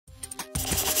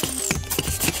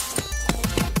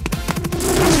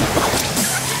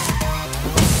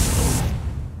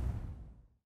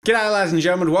G'day ladies and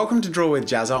gentlemen, welcome to Draw with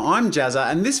Jazza. I'm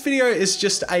Jazza and this video is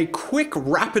just a quick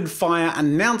rapid fire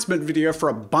announcement video for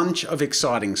a bunch of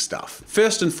exciting stuff.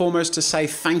 First and foremost to say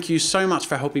thank you so much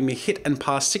for helping me hit and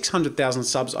pass 600,000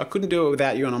 subs. I couldn't do it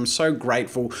without you and I'm so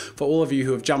grateful for all of you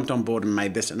who have jumped on board and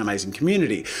made this an amazing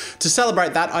community. To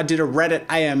celebrate that, I did a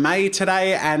Reddit AMA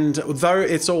today and though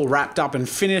it's all wrapped up and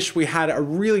finished, we had a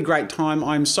really great time.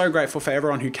 I'm so grateful for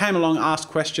everyone who came along, asked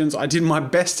questions. I did my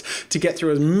best to get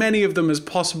through as many of them as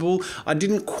possible. I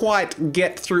didn't quite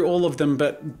get through all of them,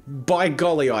 but by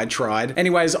golly, I tried.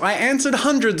 Anyways, I answered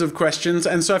hundreds of questions,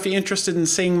 and so if you're interested in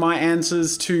seeing my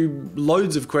answers to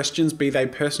loads of questions, be they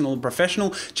personal or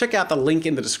professional, check out the link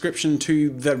in the description to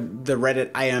the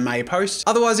Reddit AMA post.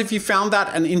 Otherwise, if you found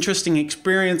that an interesting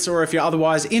experience, or if you're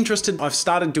otherwise interested, I've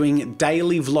started doing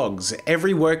daily vlogs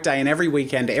every workday and every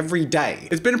weekend, every day.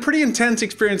 It's been a pretty intense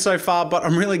experience so far, but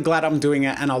I'm really glad I'm doing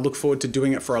it, and I look forward to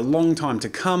doing it for a long time to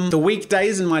come. The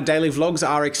weekdays in my daily vlogs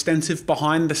are extensive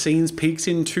behind the scenes peeks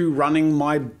into running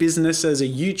my business as a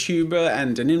YouTuber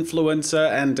and an influencer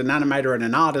and an animator and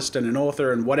an artist and an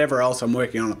author and whatever else I'm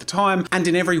working on at the time. And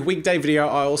in every weekday video,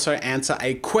 I also answer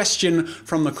a question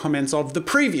from the comments of the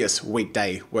previous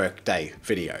weekday workday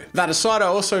video. That aside, I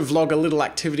also vlog a little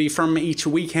activity from each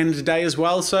weekend day as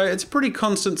well. So it's a pretty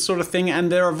constant sort of thing.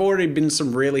 And there have already been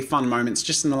some really fun moments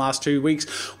just in the last 2 weeks.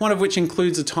 One of which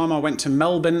includes a time I went to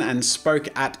Melbourne and spoke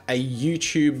at a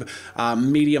YouTube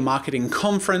media marketing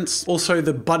conference. Also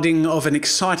the budding of an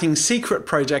exciting secret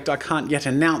project I can't yet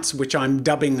announce, which I'm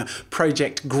dubbing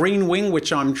Project Green Wing,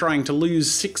 which I'm trying to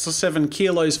lose 6 or 7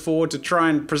 kilos for to try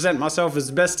and present myself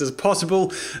as best as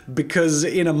possible, because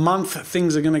in a month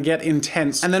things are going to get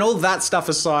intense. And then all that stuff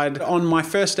aside, on my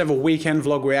first ever weekend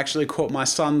vlog we actually caught my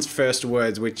son's first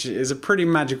words, which is a pretty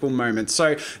magical moment.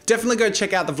 So definitely go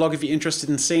check out the vlog if you're interested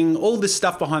in seeing all this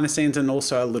stuff behind the scenes and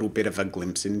also a little bit of a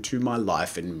glimpse into my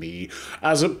life and me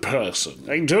as a person.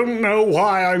 I don't know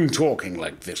why I'm talking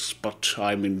like this, but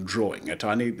I'm enjoying it.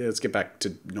 Let's get back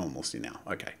to normalcy now.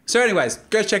 Okay. So anyways,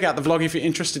 go check out the vlog if you're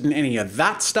interested in any of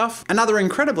that stuff. Another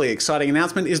incredibly exciting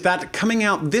announcement is that coming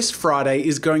out this Friday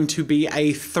is going to be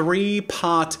a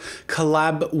 3-part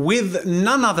collab with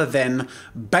none other than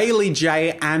Bailey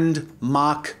J and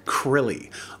Mark Crilly.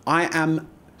 I am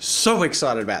so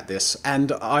excited about this,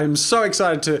 and I'm so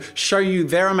excited to show you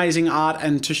their amazing art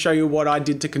and to show you what I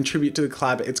did to contribute to the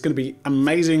collab. It's going to be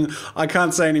amazing. I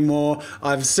can't say any more.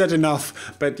 I've said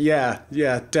enough, but yeah,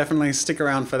 definitely stick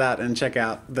around for that and check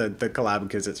out the collab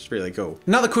because it's really cool.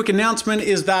 Another quick announcement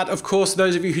is that, of course,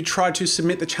 those of you who tried to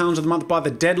submit the challenge of the month by the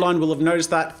deadline will have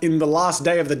noticed that in the last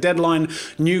day of the deadline,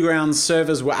 Newgrounds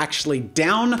servers were actually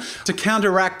down. To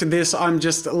counteract this, I'm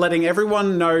just letting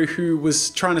everyone know who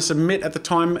was trying to submit at the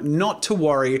time not to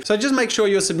worry. So just make sure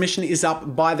your submission is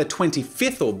up by the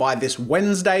 25th or by this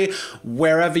Wednesday,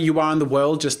 wherever you are in the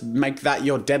world. Just make that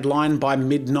your deadline by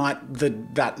midnight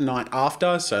that night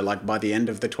after. So like by the end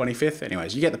of the 25th.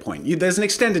 Anyways, you get the point. There's an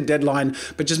extended deadline,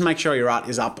 but just make sure your art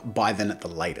is up by then at the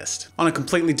latest. On a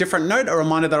completely different note, a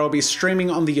reminder that I'll be streaming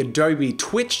on the Adobe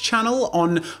Twitch channel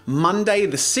on Monday,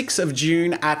 the 6th of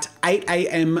June at 8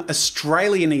 AM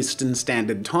Australian Eastern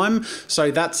Standard Time.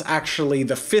 So that's actually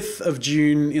the 5th of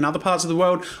June in other parts of the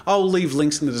world. I'll leave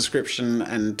links in the description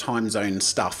and time zone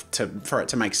stuff for it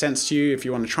to make sense to you if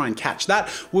you want to try and catch that.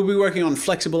 We'll be working on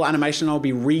flexible animation. I'll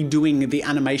be redoing the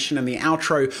animation and the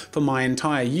outro for my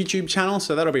entire YouTube channel,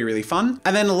 so that'll be really fun.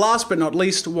 And then last but not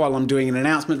least, while I'm doing an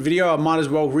announcement video, I might as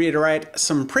well reiterate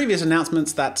some previous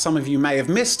announcements that some of you may have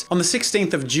missed. On the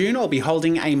 16th of June, I'll be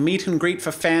holding a meet and greet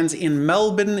for fans in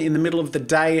Melbourne in the middle of the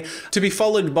day, to be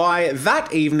followed by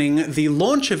that evening the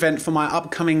launch event for my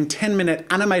upcoming 10-minute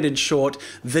animated short,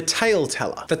 The Tale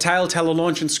Teller. The Tale Teller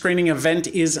launch and screening event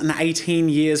is an 18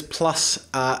 years plus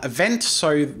event,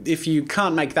 so if you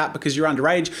can't make that because you're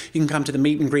underage, you can come to the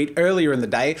meet and greet earlier in the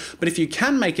day. But if you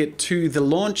can make it to the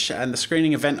launch and the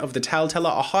screening event of The Tale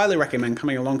Teller, I highly recommend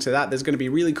coming along to that. There's going to be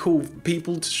really cool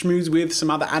people to schmooze with, some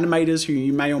other animators who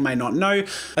you may or may not know,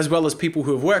 as well as people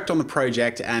who have worked on the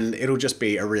project, and it'll just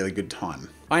be a really good time.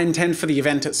 I intend for the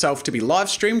event itself to be live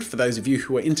streamed for those of you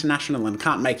who are international and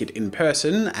can't make it in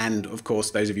person, and of course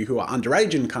those of you who are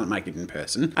underage and can't make it in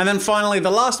person. And then finally,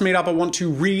 the last meetup I want to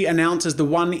re-announce is the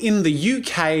one in the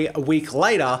UK a week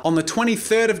later on the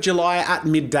 23rd of July at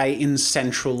midday in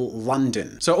central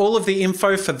London. So all of the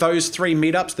info for those 3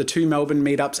 meetups, the 2 Melbourne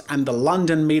meetups and the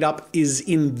London meetup, is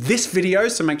in this video,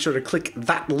 so make sure to click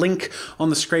that link on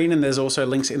the screen, and there's also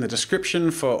links in the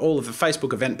description for all of the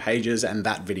Facebook event pages and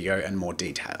that video and more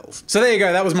details. So there you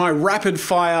go, that was my rapid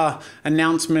fire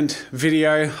announcement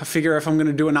video. I figure if I'm going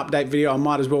to do an update video, I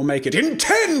might as well make it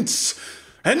intense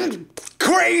and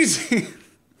crazy.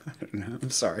 I don't know, I'm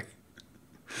sorry.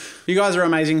 You guys are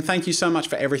amazing. Thank you so much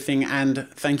for everything, and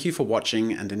thank you for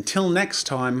watching, and until next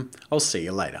time, I'll see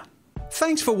you later.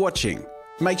 Thanks for watching.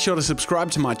 Make sure to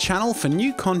subscribe to my channel for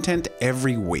new content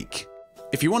every week.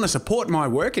 If you want to support my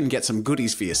work and get some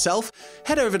goodies for yourself,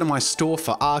 head over to my store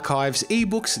for archives,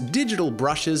 ebooks, digital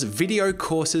brushes, video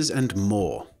courses, and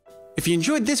more. If you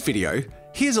enjoyed this video,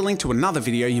 here's a link to another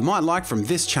video you might like from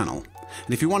this channel.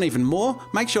 And if you want even more,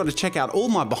 make sure to check out all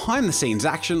my behind the scenes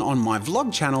action on my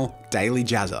vlog channel, Daily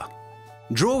Jazza.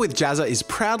 Draw with Jazza is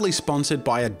proudly sponsored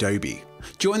by Adobe.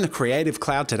 Join the Creative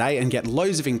Cloud today and get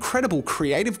loads of incredible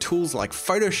creative tools like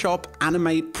Photoshop,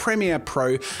 Animate, Premiere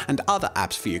Pro, and other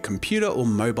apps for your computer or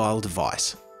mobile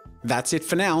device. That's it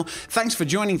for now. Thanks for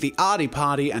joining the arty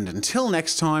party, and until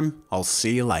next time, I'll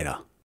see you later.